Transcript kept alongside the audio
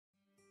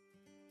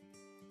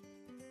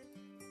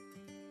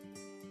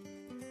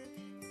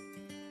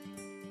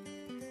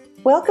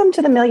Welcome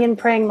to the Million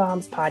Praying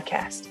Moms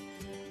podcast.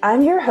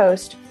 I'm your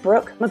host,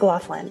 Brooke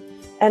McLaughlin,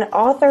 an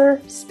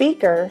author,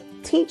 speaker,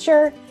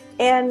 teacher,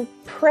 and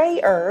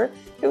prayer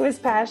who is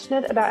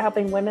passionate about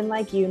helping women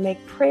like you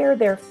make prayer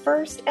their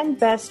first and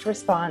best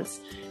response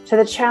to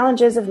the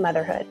challenges of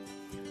motherhood.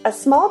 A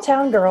small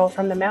town girl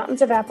from the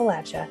mountains of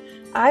Appalachia,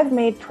 I've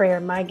made prayer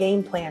my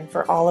game plan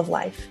for all of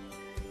life.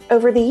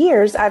 Over the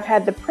years, I've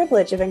had the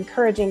privilege of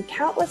encouraging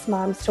countless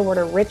moms toward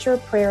a richer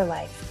prayer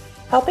life,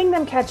 helping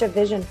them catch a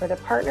vision for the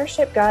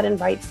partnership God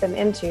invites them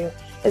into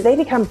as they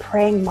become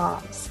praying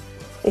moms.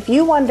 If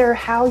you wonder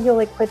how you'll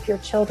equip your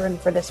children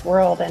for this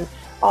world and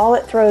all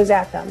it throws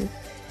at them,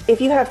 if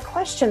you have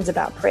questions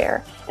about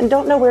prayer and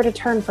don't know where to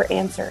turn for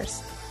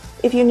answers,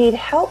 if you need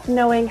help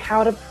knowing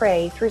how to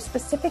pray through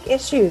specific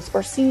issues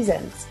or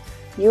seasons,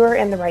 you are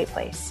in the right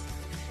place.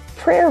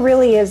 Prayer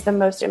really is the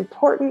most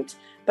important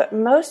but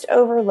most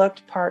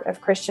overlooked part of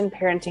Christian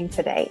parenting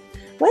today.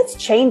 Let's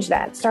change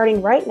that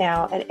starting right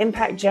now and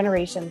impact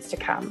generations to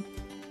come.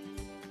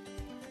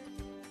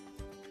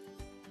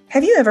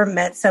 Have you ever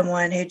met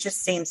someone who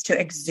just seems to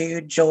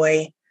exude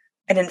joy?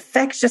 An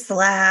infectious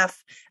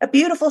laugh, a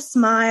beautiful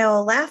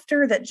smile,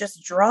 laughter that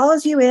just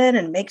draws you in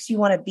and makes you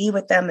want to be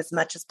with them as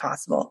much as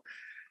possible.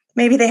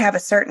 Maybe they have a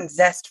certain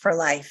zest for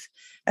life,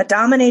 a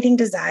dominating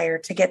desire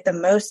to get the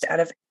most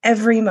out of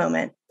every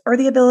moment, or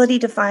the ability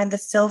to find the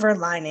silver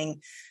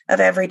lining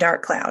of every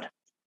dark cloud.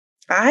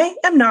 I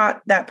am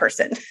not that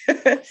person.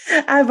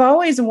 I've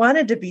always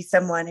wanted to be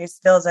someone who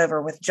spills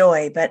over with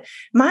joy, but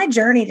my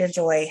journey to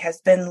joy has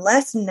been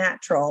less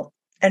natural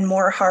and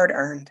more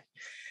hard-earned.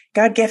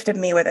 God gifted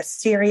me with a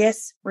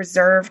serious,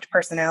 reserved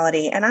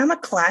personality, and I'm a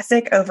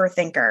classic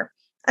overthinker.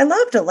 I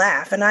love to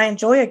laugh, and I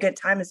enjoy a good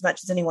time as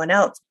much as anyone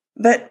else.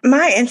 But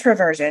my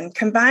introversion,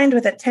 combined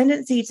with a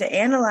tendency to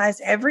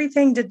analyze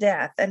everything to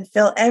death and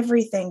feel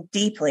everything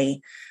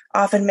deeply,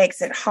 often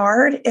makes it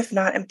hard, if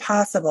not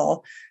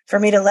impossible, for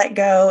me to let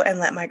go and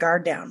let my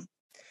guard down.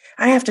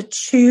 I have to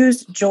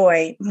choose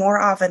joy more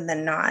often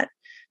than not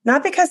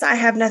because I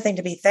have nothing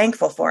to be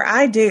thankful for.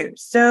 I do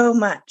so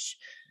much,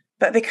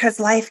 but because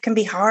life can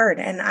be hard,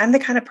 and I'm the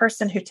kind of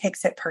person who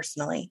takes it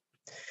personally.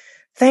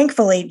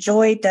 Thankfully,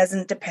 joy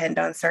doesn't depend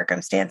on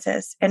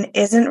circumstances and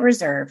isn't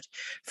reserved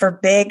for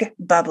big,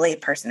 bubbly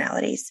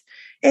personalities.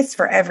 It's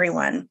for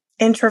everyone.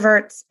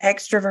 Introverts,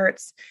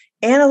 extroverts,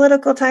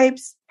 analytical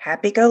types,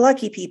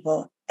 happy-go-lucky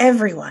people,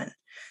 everyone,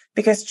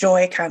 because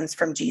joy comes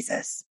from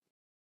Jesus.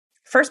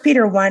 1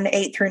 Peter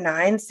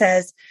 1:8-9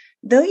 says,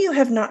 "Though you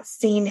have not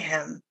seen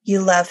him,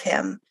 you love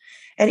him.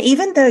 And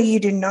even though you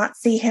do not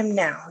see him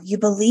now, you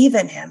believe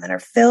in him and are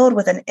filled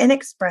with an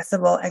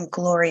inexpressible and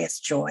glorious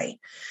joy.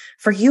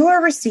 For you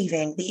are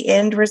receiving the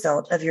end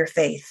result of your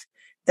faith,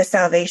 the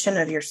salvation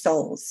of your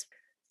souls."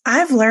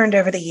 I've learned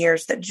over the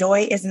years that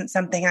joy isn't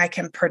something I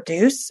can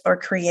produce or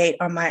create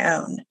on my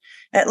own,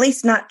 at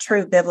least not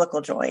true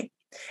biblical joy.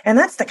 And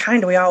that's the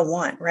kind we all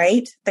want,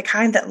 right? The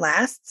kind that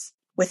lasts,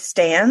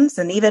 withstands,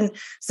 and even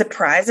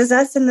surprises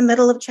us in the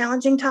middle of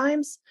challenging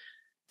times.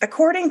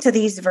 According to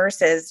these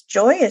verses,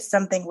 joy is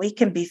something we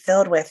can be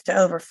filled with to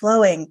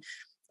overflowing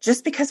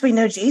just because we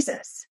know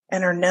Jesus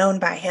and are known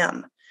by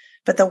him.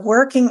 But the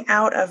working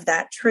out of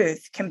that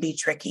truth can be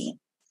tricky.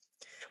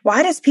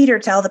 Why does Peter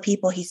tell the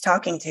people he's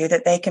talking to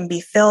that they can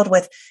be filled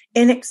with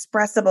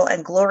inexpressible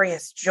and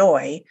glorious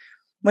joy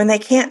when they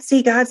can't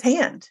see God's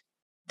hand,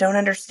 don't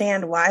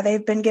understand why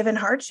they've been given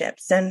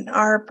hardships, and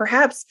are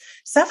perhaps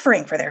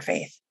suffering for their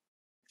faith?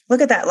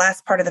 Look at that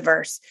last part of the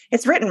verse.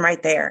 It's written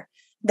right there.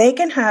 They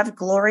can have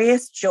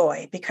glorious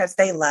joy because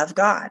they love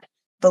God,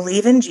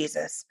 believe in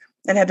Jesus,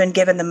 and have been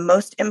given the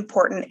most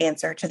important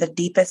answer to the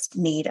deepest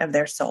need of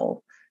their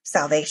soul,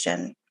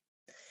 salvation.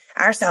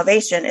 Our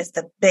salvation is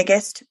the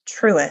biggest,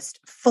 truest,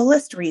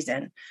 fullest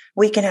reason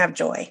we can have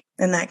joy,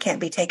 and that can't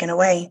be taken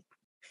away.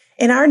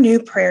 In our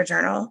new prayer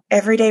journal,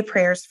 Everyday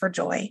Prayers for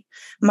Joy,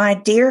 my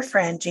dear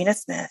friend Gina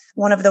Smith,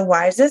 one of the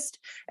wisest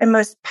and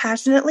most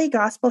passionately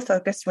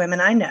gospel-focused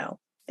women I know,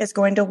 is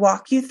going to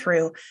walk you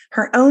through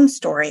her own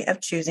story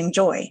of choosing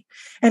joy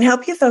and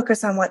help you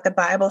focus on what the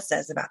Bible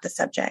says about the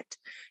subject.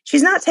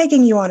 She's not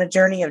taking you on a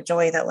journey of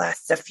joy that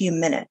lasts a few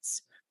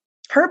minutes.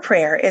 Her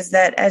prayer is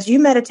that as you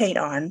meditate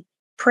on,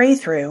 pray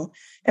through,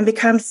 and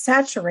become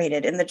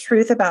saturated in the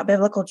truth about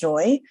biblical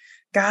joy,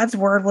 God's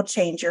word will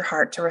change your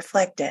heart to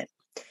reflect it.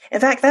 In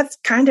fact, that's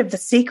kind of the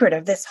secret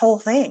of this whole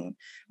thing.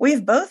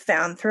 We've both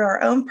found through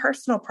our own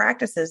personal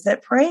practices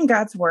that praying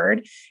God's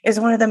word is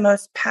one of the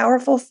most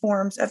powerful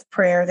forms of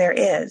prayer there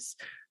is.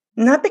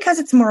 Not because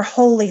it's more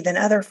holy than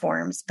other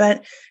forms,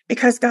 but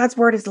because God's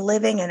word is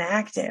living and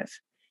active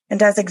and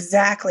does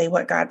exactly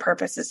what God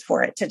purposes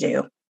for it to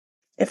do.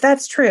 If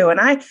that's true, and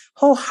I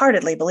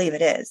wholeheartedly believe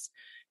it is,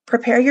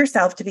 prepare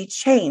yourself to be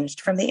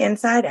changed from the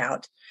inside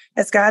out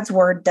as God's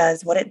word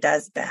does what it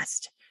does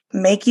best,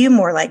 make you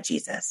more like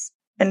Jesus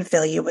and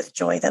fill you with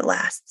joy that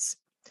lasts.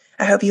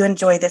 I hope you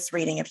enjoy this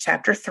reading of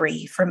chapter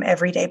 3 from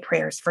Everyday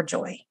Prayers for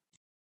Joy.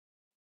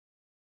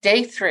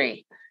 Day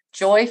 3,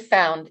 Joy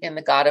Found in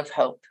the God of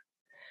Hope.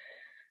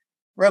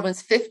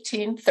 Romans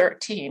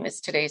 15:13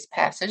 is today's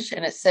passage,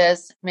 and it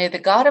says, "May the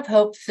God of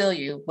hope fill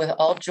you with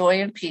all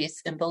joy and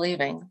peace in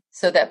believing,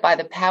 so that by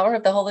the power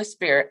of the Holy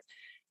Spirit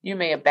you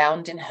may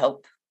abound in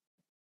hope."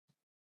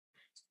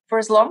 For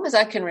as long as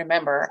I can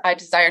remember, I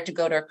desired to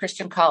go to a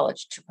Christian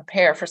college to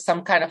prepare for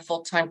some kind of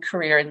full-time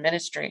career in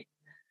ministry.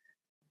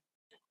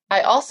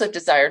 I also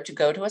desired to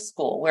go to a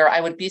school where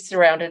I would be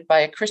surrounded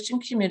by a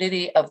Christian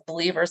community of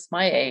believers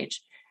my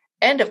age,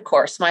 and of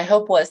course, my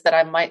hope was that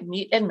I might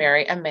meet and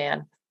marry a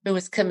man who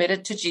was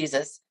committed to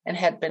Jesus and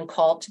had been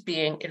called to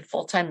being in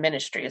full-time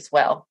ministry as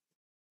well.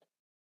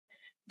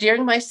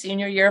 During my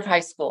senior year of high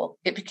school,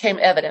 it became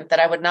evident that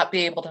I would not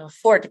be able to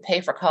afford to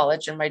pay for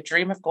college, and my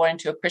dream of going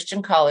to a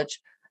Christian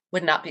college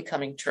would not be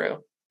coming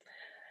true.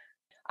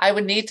 I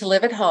would need to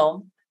live at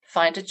home,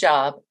 find a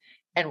job,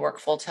 and work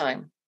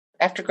full-time.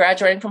 After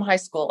graduating from high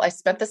school, I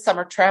spent the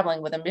summer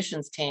traveling with a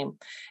missions team.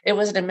 It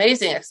was an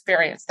amazing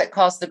experience that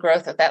caused the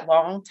growth of that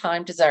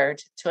long-time desire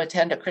to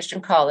attend a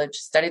Christian college,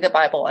 study the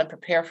Bible, and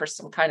prepare for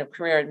some kind of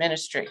career in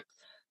ministry.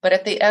 But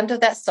at the end of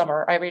that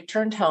summer, I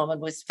returned home and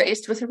was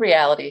faced with the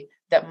reality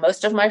that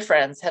most of my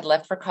friends had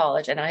left for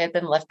college and I had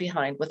been left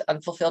behind with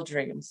unfulfilled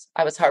dreams.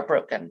 I was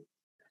heartbroken.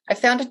 I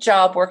found a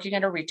job working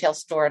at a retail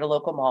store at a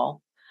local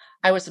mall.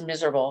 I was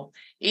miserable.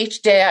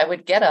 Each day I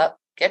would get up,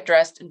 get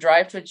dressed, and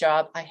drive to a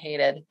job I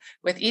hated.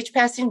 With each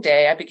passing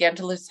day, I began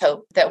to lose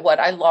hope that what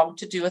I longed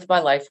to do with my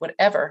life would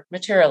ever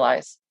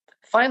materialize.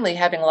 Finally,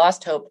 having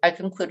lost hope, I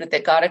concluded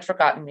that God had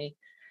forgotten me,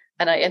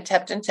 and I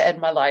attempted to end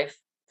my life.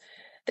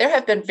 There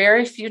have been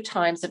very few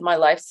times in my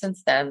life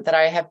since then that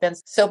I have been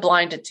so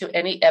blinded to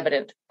any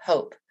evident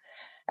hope.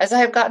 As I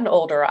have gotten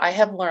older, I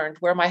have learned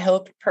where my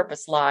hope and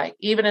purpose lie,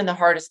 even in the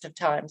hardest of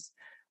times.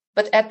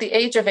 But at the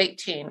age of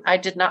 18, I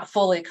did not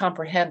fully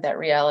comprehend that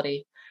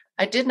reality.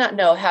 I did not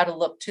know how to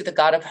look to the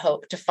God of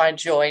hope to find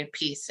joy and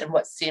peace in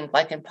what seemed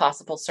like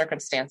impossible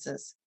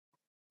circumstances.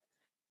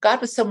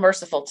 God was so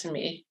merciful to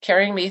me,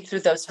 carrying me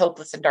through those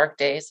hopeless and dark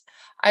days.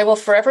 I will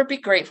forever be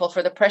grateful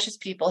for the precious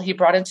people he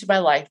brought into my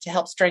life to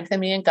help strengthen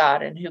me in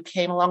God and who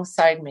came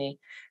alongside me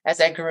as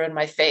I grew in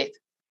my faith.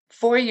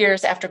 4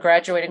 years after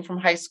graduating from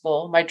high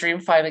school, my dream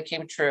finally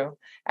came true.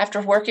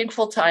 After working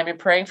full-time and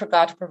praying for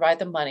God to provide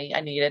the money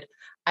I needed,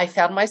 I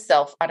found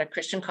myself on a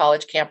Christian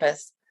college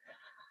campus.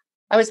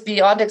 I was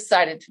beyond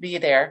excited to be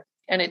there,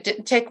 and it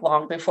didn't take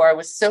long before I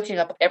was soaking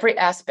up every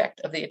aspect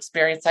of the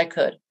experience I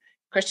could.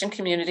 Christian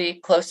community,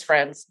 close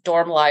friends,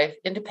 dorm life,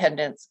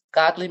 independence,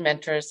 godly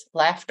mentors,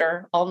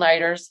 laughter,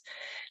 all-nighters,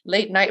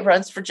 late-night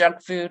runs for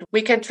junk food,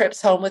 weekend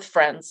trips home with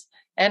friends,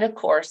 and of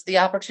course, the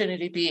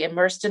opportunity to be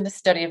immersed in the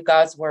study of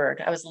God's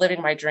Word. I was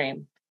living my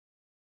dream.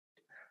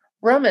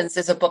 Romans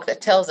is a book that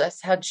tells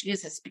us how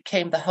Jesus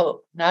became the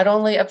hope, not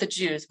only of the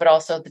Jews, but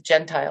also the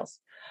Gentiles.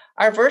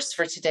 Our verse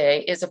for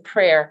today is a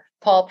prayer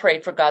Paul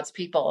prayed for God's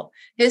people.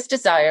 His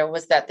desire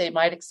was that they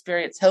might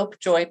experience hope,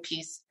 joy,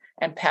 peace,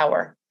 and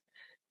power.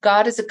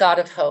 God is a God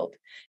of hope.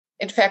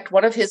 In fact,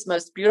 one of his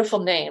most beautiful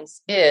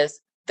names is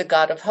the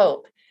God of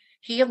hope.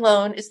 He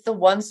alone is the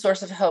one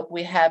source of hope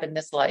we have in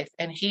this life,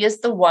 and he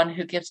is the one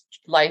who gives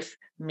life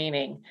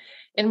meaning.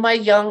 In my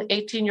young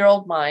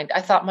 18-year-old mind,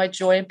 I thought my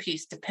joy and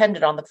peace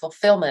depended on the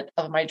fulfillment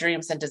of my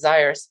dreams and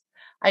desires.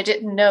 I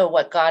didn't know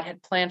what God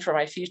had planned for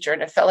my future,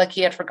 and it felt like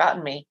he had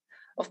forgotten me.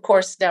 Of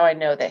course, now I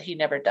know that he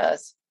never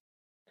does.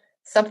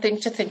 Something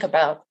to think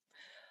about.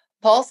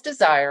 Paul's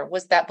desire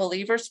was that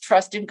believers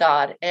trust in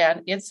God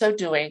and, in so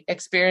doing,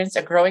 experience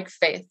a growing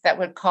faith that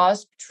would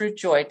cause true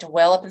joy to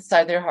well up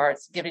inside their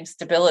hearts, giving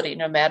stability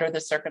no matter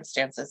the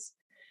circumstances.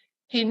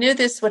 He knew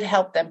this would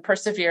help them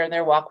persevere in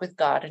their walk with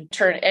God and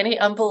turn any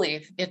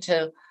unbelief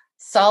into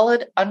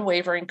solid,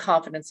 unwavering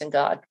confidence in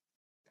God.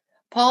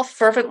 Paul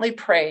fervently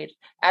prayed,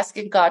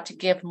 asking God to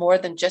give more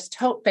than just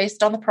hope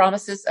based on the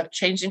promises of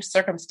changing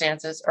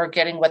circumstances or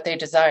getting what they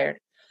desired.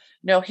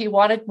 No, he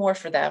wanted more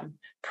for them,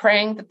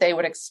 praying that they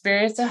would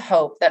experience a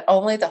hope that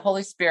only the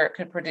Holy Spirit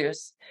could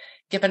produce,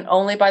 given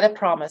only by the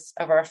promise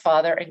of our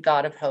Father and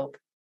God of hope.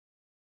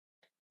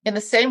 In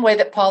the same way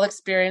that Paul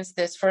experienced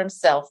this for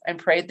himself and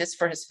prayed this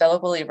for his fellow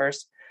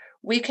believers,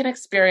 we can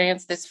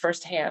experience this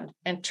firsthand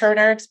and turn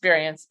our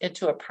experience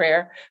into a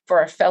prayer for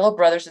our fellow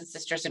brothers and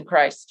sisters in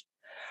Christ.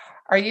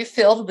 Are you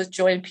filled with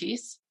joy and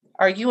peace?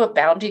 Are you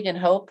abounding in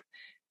hope?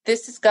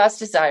 This is God's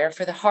desire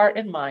for the heart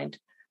and mind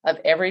of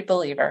every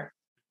believer.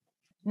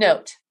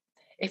 Note,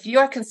 if you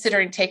are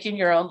considering taking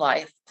your own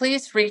life,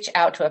 please reach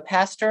out to a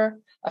pastor,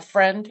 a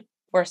friend,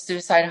 or a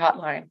suicide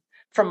hotline.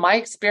 From my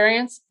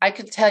experience, I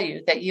can tell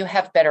you that you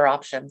have better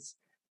options,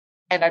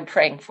 and I'm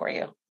praying for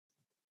you.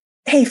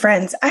 Hey,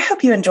 friends, I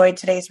hope you enjoyed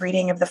today's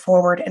reading of the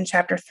foreword in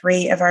Chapter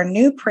 3 of our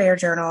new prayer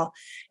journal,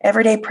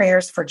 Everyday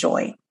Prayers for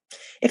Joy.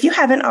 If you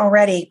haven't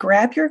already,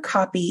 grab your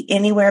copy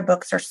anywhere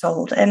books are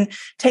sold and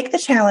take the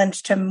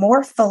challenge to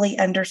more fully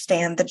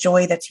understand the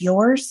joy that's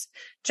yours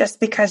just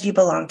because you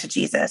belong to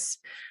Jesus.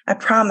 I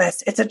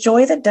promise it's a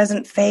joy that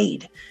doesn't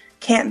fade,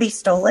 can't be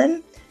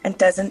stolen, and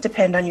doesn't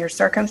depend on your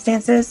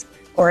circumstances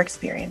or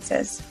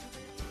experiences.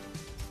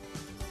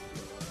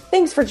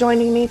 Thanks for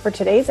joining me for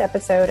today's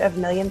episode of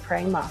Million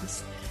Praying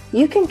Moms.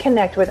 You can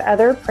connect with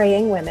other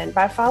praying women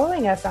by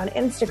following us on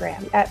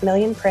Instagram at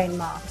Million Praying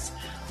Moms,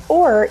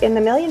 or in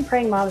the Million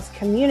Praying Moms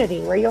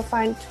community, where you'll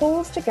find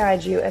tools to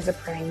guide you as a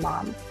praying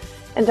mom.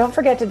 And don't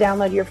forget to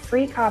download your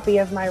free copy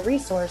of my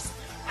resource,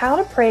 How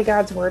to Pray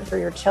God's Word for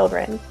Your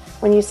Children,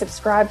 when you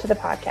subscribe to the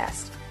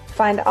podcast.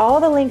 Find all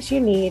the links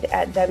you need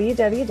at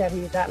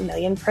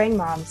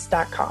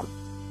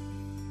www.millionprayingmoms.com.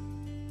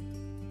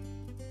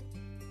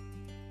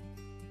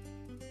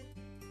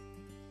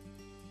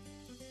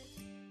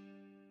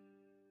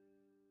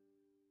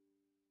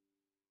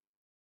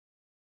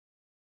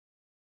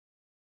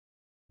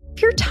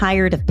 If you're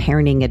tired of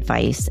parenting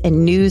advice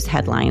and news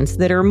headlines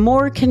that are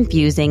more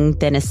confusing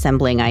than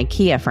assembling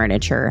IKEA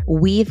furniture,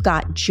 we've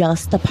got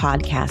just the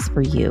podcast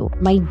for you.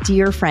 My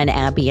dear friend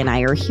Abby and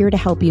I are here to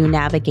help you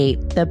navigate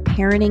the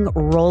parenting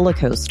roller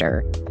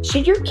coaster.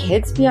 Should your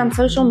kids be on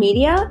social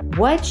media?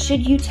 What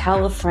should you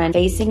tell a friend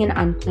facing an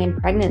unplanned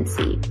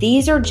pregnancy?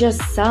 These are just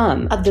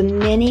some of the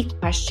many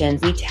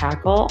questions we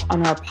tackle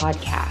on our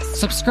podcast.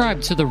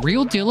 Subscribe to The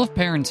Real Deal of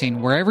Parenting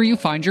wherever you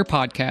find your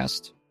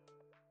podcast.